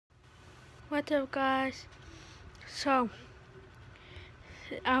What's up, guys? So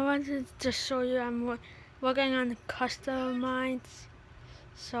I wanted to show you I'm working on custom mines.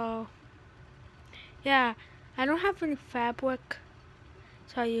 So yeah, I don't have any fabric,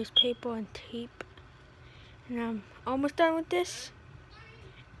 so I use paper and tape. And I'm almost done with this.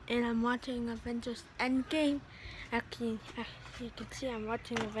 And I'm watching Avengers Endgame. Actually, you can see I'm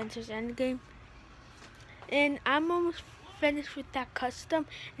watching Avengers Endgame. And I'm almost finished with that custom,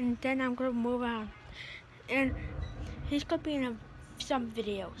 and then I'm gonna move on. And he's gonna be in some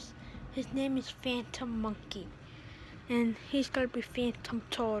videos. His name is Phantom Monkey, and he's gonna be Phantom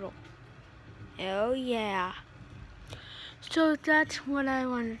Turtle. Oh yeah. So that's what I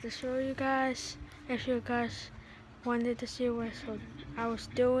wanted to show you guys. If you guys wanted to see what I was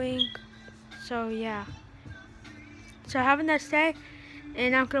doing. So yeah. So have a nice day,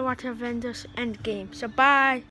 and I'm gonna watch Avengers Endgame. So bye.